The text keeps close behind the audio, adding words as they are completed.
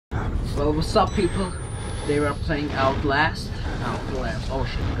Well, what's up, people? They were playing Outlast. Outlast. Oh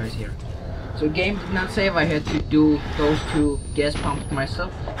shit, the guy's here. So game did not save. I had to do those 2 gas pumps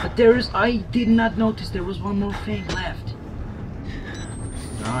myself. But I did not notice there was one more thing left.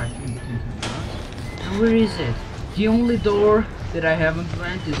 I think and where is it? The only door that I haven't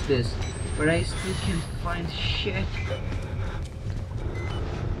went is this. But I still can't find shit.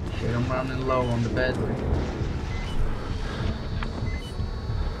 Shit, I'm running low on the battery.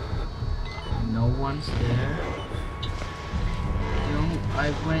 No one's there. No,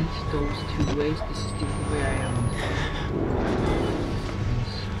 I went those 2 ways. This is the only way I am.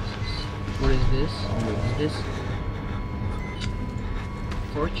 What is this? What is this?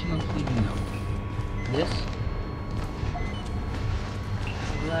 Fortunately, no. This?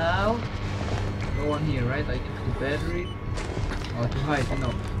 Hello? No one here, right? I took the battery. Oh, to hide,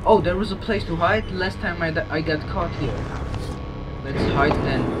 no. Oh, there was a place to hide. Last time I got caught here. Let's hide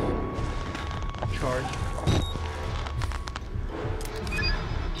then. Charge.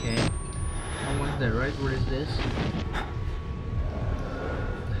 Okay. No one's there, right? Where is this?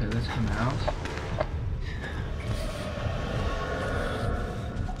 Okay, let's come out.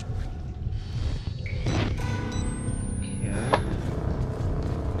 Okay.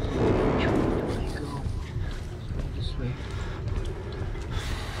 Which way do I go? This way.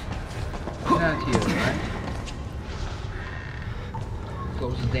 Not here, right?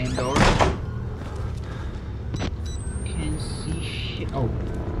 Close the damn door. Oh.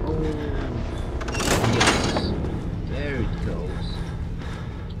 Oh. Yes. There it goes.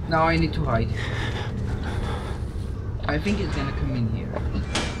 Now I need to hide. I think it's gonna come in here.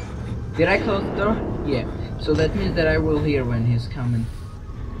 Did I close the door? Yeah. So that means that I will hear when he's coming.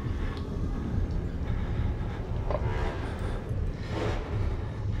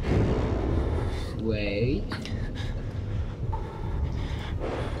 Wait.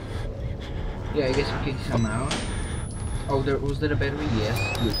 Yeah, I guess we can come out. Oh, was there a battery? Yes,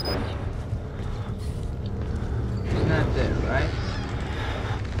 good. It's not there, right?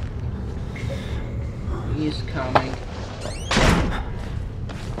 He is coming.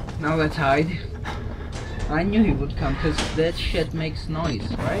 Now let's hide. I knew he would come because that shit makes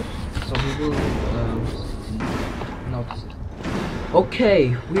noise, right? So he will notice it.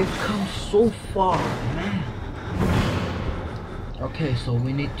 Okay, we've come so far, man. Okay, so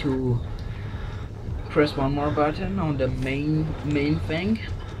we need to press one more button on the main thing,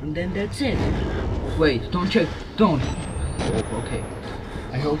 and then that's it. Wait, don't check, don't. Oh, okay.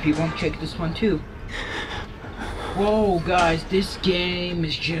 I hope you won't check this one too. Whoa, guys, this game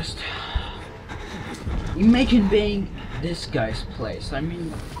is just... Imagine being this guy's place. I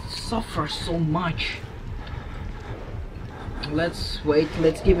mean, it suffers so much. Let's wait,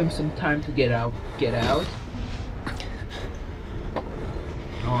 let's give him some time to get out.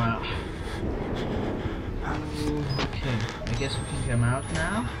 Oh, okay, I guess we can come out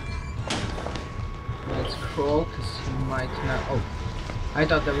now. Let's crawl, because he might not... Oh, I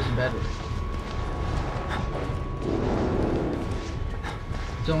thought that was a battery.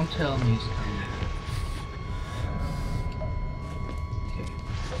 Don't tell me he's coming. Okay.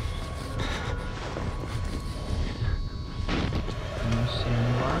 I don't see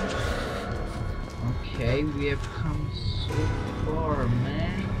anyone. Okay, we have come so far,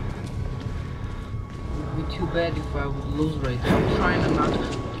 man. It would be too bad if I would lose right now. I'm trying to not...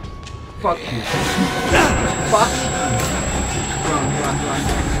 Fuck you. Fuck you. Run.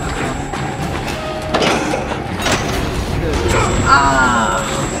 Good. Ah!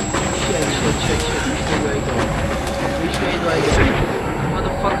 Shit. Which way do I go? Which way do I go?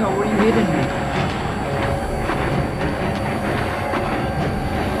 Motherfucker, what are you hitting me?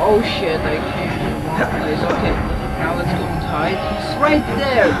 Oh shit, I can't in one place. Okay, now let's go and hide. He's right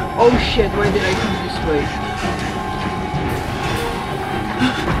there! Oh shit, why did I come this way?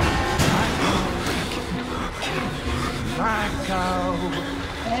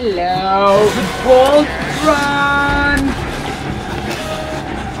 Hello! Bolt, run!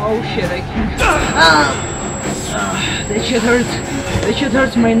 Oh shit, I can't... that shit hurts. That shit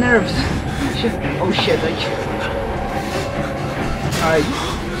hurts my nerves. Shit. Oh shit, I can't...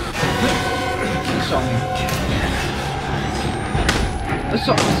 He saw me.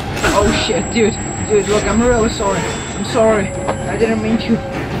 Oh shit, dude, look, I'm really sorry. I'm sorry. I didn't mean to.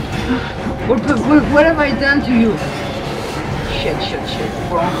 What have I done to you? Shit.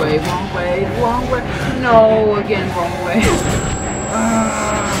 Wrong way. No, again, wrong way.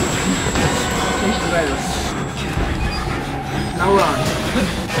 Change the battery. Now run.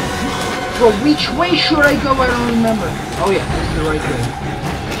 Bro, which way should I go? I don't remember. Oh yeah, this is the right way.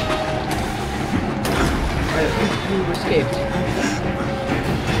 We escaped.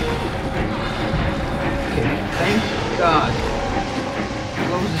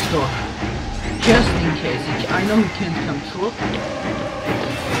 door. Just in case. I know he can't come through.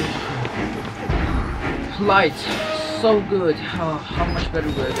 Lights. So good. How much better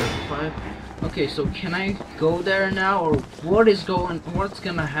would I get? 5? Okay, so can I go there now, or what's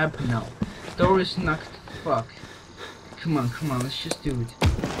gonna happen now? Door is knocked. Fuck. Come on, let's just do it.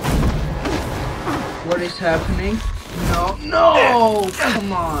 What is happening? No!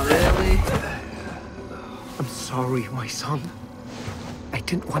 Come on, really? I'm sorry, my son. I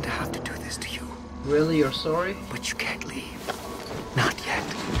didn't want to have to do this to you. Really, you're sorry? But you can't leave. Not yet.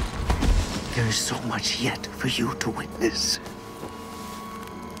 There is so much yet for you to witness.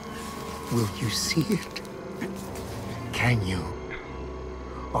 Will you see it? Can you?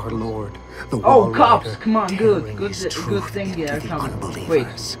 Our Lord, the Oh, cops! Rider, Come on, good thing, yeah, come.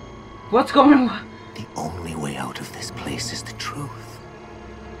 Wait, what's going on? The only way out of this place is the truth.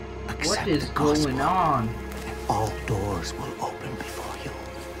 Accept What is the gospel, going on? and all doors will open before you.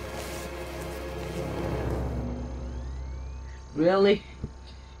 Really?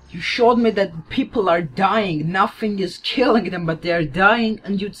 You showed me that people are dying, nothing is killing them, but they are dying,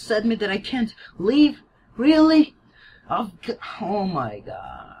 and you said me that I can't leave? Really? Oh my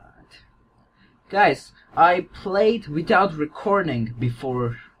god. Guys, I played without recording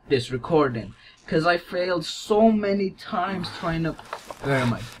before this recording, because I failed so many times trying to... Where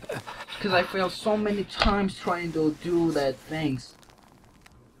am I? Because I failed so many times trying to do that things,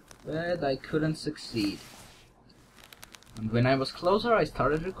 but I couldn't succeed. And when I was closer, I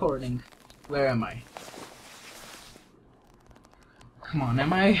started recording. Where am I? Come on,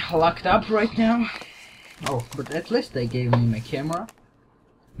 am I locked up right now? Oh, but at least they gave me my camera.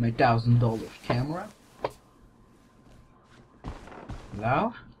 My $1,000 camera.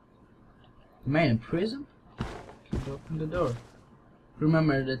 Hello? Am I in prison? Can't open the door.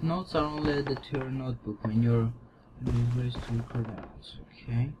 Remember that notes are only added to your notebook when you're raised to record notes.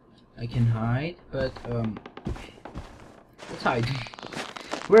 Okay. I can hide, but let's hide.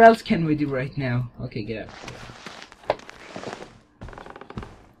 Where else can we do right now? Okay, get out.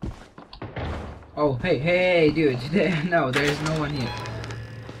 Oh, hey, dude. No, there's no one here.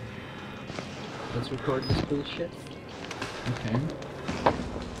 Let's record this bullshit. Okay.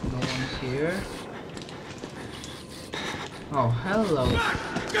 No one's here. Oh, hello.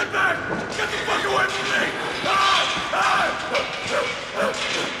 Get back! Get the fuck away from me!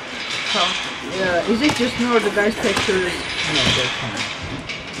 So, is it just me or the guy's textures? No, they're fine.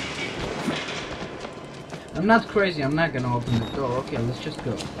 I'm not crazy, I'm not gonna open the door. Okay, let's just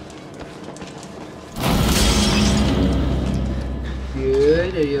go.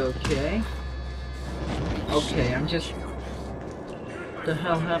 Good, are you okay? Okay, I'm just... What the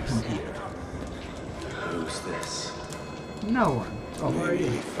hell happened here? Who's this? No one. Oh, where are Maybe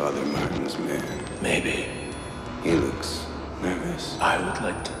you? Father Martin's man. Maybe. He looks nervous. I would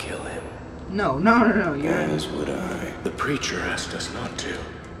like to kill him. No, you're... As would I. The preacher asked us not to.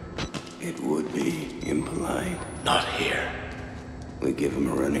 It would be impolite. Not here. We give him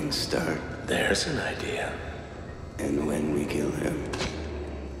a running start, There's an idea. and when we kill him,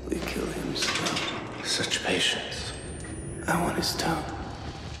 we kill him slow. Such patience. I want his tongue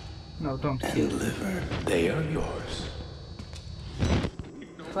No, don't kill. and liver. They are yours.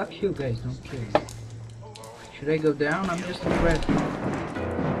 Fuck you guys, don't kill me. Should I go down? I'm just afraid.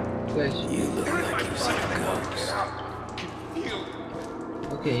 Guys, You look like you've seen a ghost.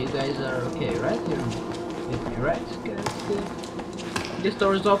 okay, you guys are okay, right? You don't hit me, right? Guys, good. This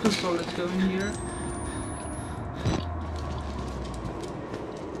door is open, so let's go in here.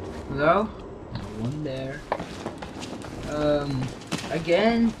 Hello? No one there.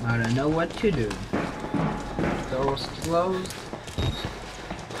 Again, I don't know what to do. Door was closed.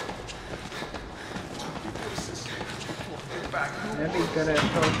 Maybe you gotta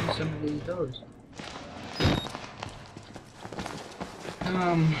open some of these doors.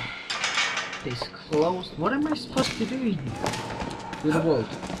 This closed. What am I supposed to do in here? With the world?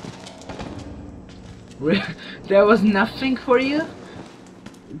 There was nothing for you?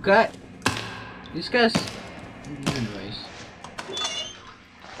 God. These guys. Anyways.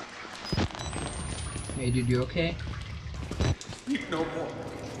 Hey, dude, you okay? No more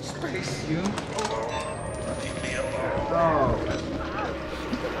space. You? Oh.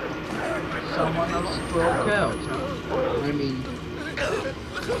 Someone else broke out, huh? I mean...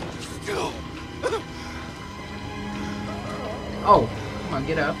 Oh! Come on,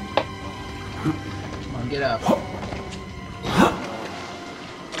 get up. Come on, get up.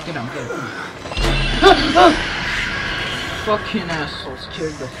 Get up, get up. Fucking asshole,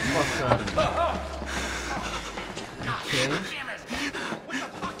 scared the fuck out of me. Okay.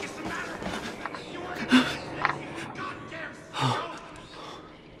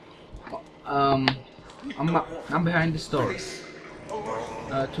 I'm behind the store.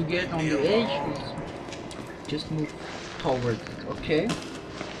 To get on the edge, just move towards it. Okay.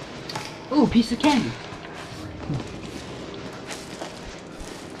 Ooh, piece of candy.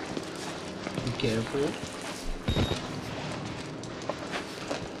 Be careful.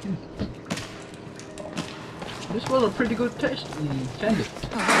 This was a pretty good test. Candy.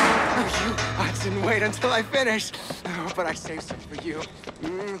 I didn't wait until I finished. Oh, but I saved some for you.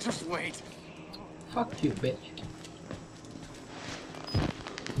 Just wait. Fuck you, bitch.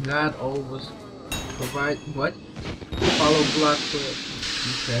 God always provide what? Follow blood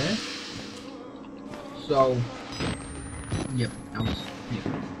for. Okay. So. Yep. Yep.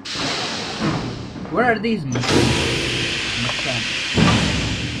 Where are these mechanics?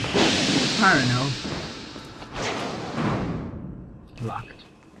 I don't know. Locked.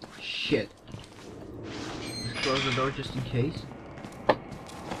 Shit. Let's close the door just in case.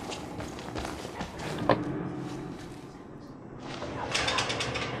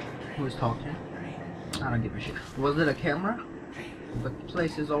 Who's talking? I don't give a shit. Was it a camera? The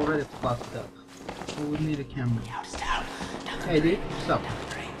place is already fucked up. Who would need a camera? Hey dude, stop.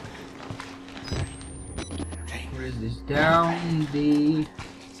 Where is this? Down the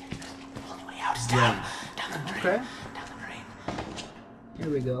drain. Okay. Here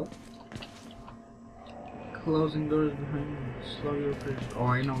we go. Closing doors behind you. Slow your pace. Oh,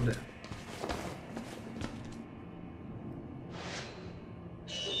 I know that.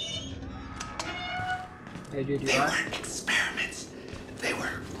 Hey, dude, you They alright? weren't experiments. They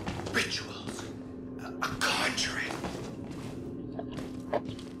were rituals. A conjuring.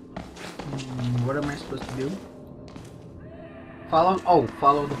 What am I supposed to do? Follow? Oh,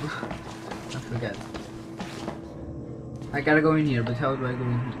 follow the... I forget. I gotta go in here, but how do I go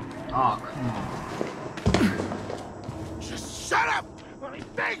in here? Oh, come on. Just shut up! Let me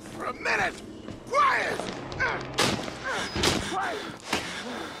think for a minute! Quiet! Quiet!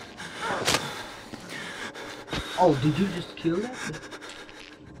 Oh, did you just kill that?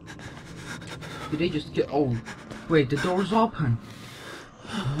 Did they just kill? Oh, wait, the door's open.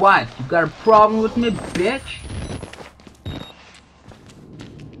 What? You got a problem with me, bitch?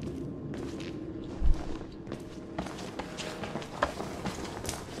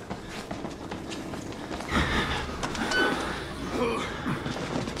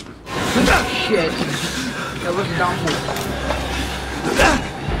 Shit. That was a dumb move.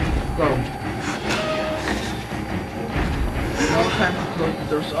 Go. No time to close the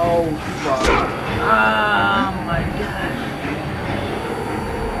doors. Oh fuck. Ah my god.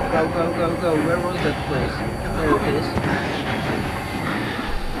 Go, go, go, go. Where was that place? There it is.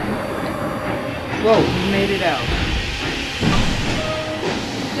 Whoa, he made it out.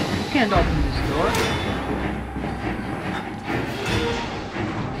 You can't open this door.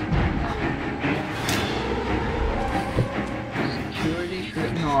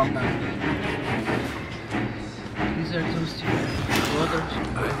 No, I'm not. These are those two brothers.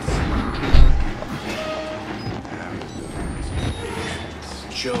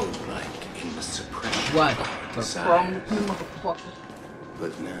 Joe-like in the suppression. What? of What's desire. wrong with me, motherfucker?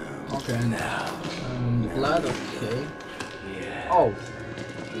 But now, Okay. Now, Blood, okay. yeah. Oh,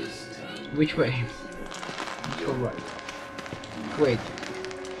 This time. which way? Let's go right. Wait.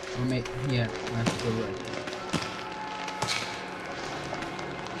 Yeah, I have to go right.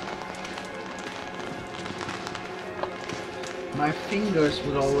 My fingers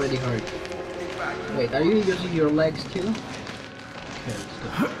would already hurt. Wait, are you using your legs too? Okay, let's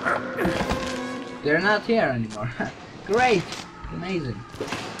go. They're not here anymore. Great! Amazing.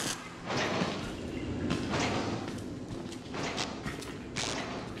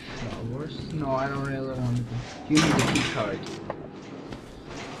 Flowers? No, I don't really want to. You need a key card.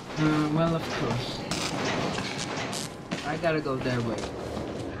 Well, of course. I gotta go that way.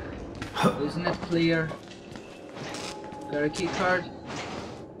 Isn't it clear? Got a key card.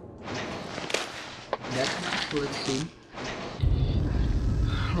 That's nice. Let's see.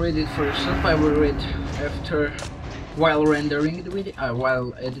 Read it for yourself. I will read after, while rendering the video,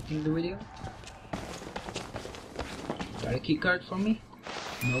 while editing the video. Got a key card for me?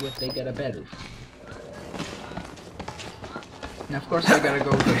 No, but they got a battery. And of course I gotta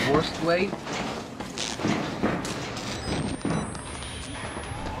go the worst way.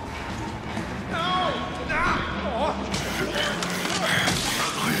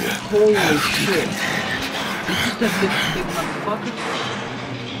 Holy shit. This is that big motherfucker.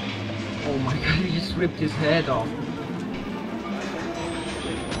 Oh my god, he just ripped his head off.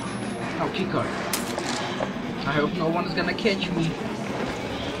 Oh, key card. I hope no one is gonna catch me.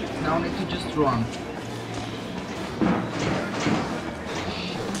 Now I need to just run.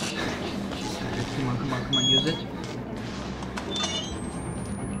 Come on, come on, come on, use it.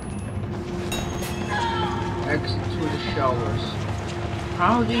 showers.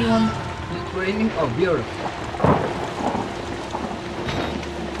 How do you want it raining? Oh, beautiful.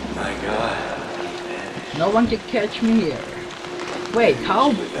 My God. No one can catch me here. Wait,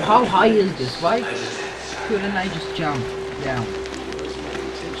 how high is this? Why couldn't I just jump down?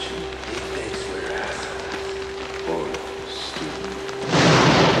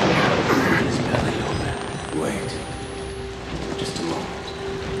 Wait. Just a moment.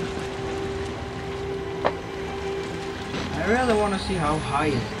 I really want to see how high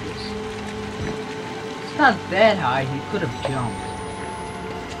is this. It's not that high, he could have jumped.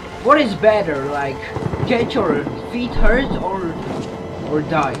 What is better, like, get your feet hurt or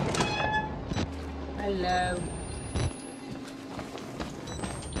die? Hello.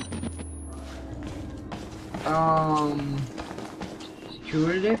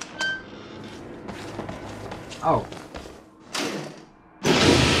 Security? Oh.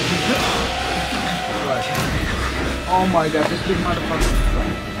 Right. Oh my god, this big motherfucker.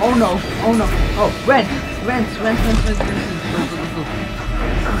 Oh no, oh no. Oh, vents. Go.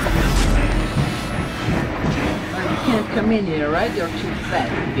 You can't come in here, right? You're too fat,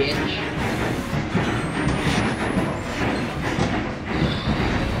 bitch.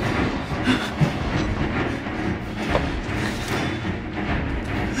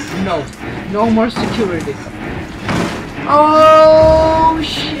 No more security. Oh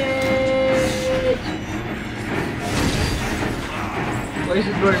shit! Why is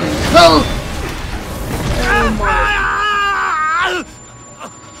it burning? Oh! Oh my!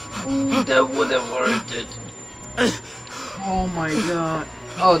 Ooh, that would have worked it. Oh my god.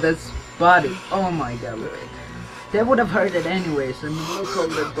 Oh, that's body. Oh my god, wait. That would have hurt it anyways, and look at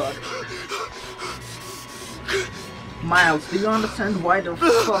that body. Miles, do you understand why the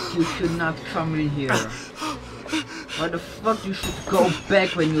fuck you should not come in here? Why the fuck you should go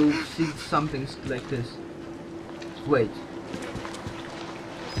back when you see something like this? Wait.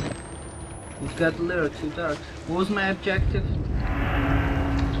 It got a little too dark. What was my objective?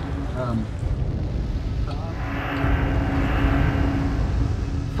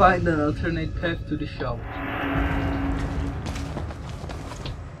 Find an alternate path to the shop.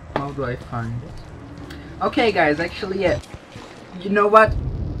 How do I find it? Okay guys, actually yeah. You know what?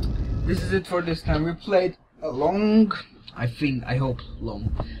 This is it for this time. We played a long, I hope long.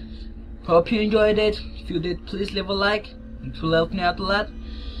 Hope you enjoyed it. If you did, please leave a like. It will help me out a lot.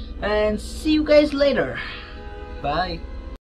 And see you guys later. Bye.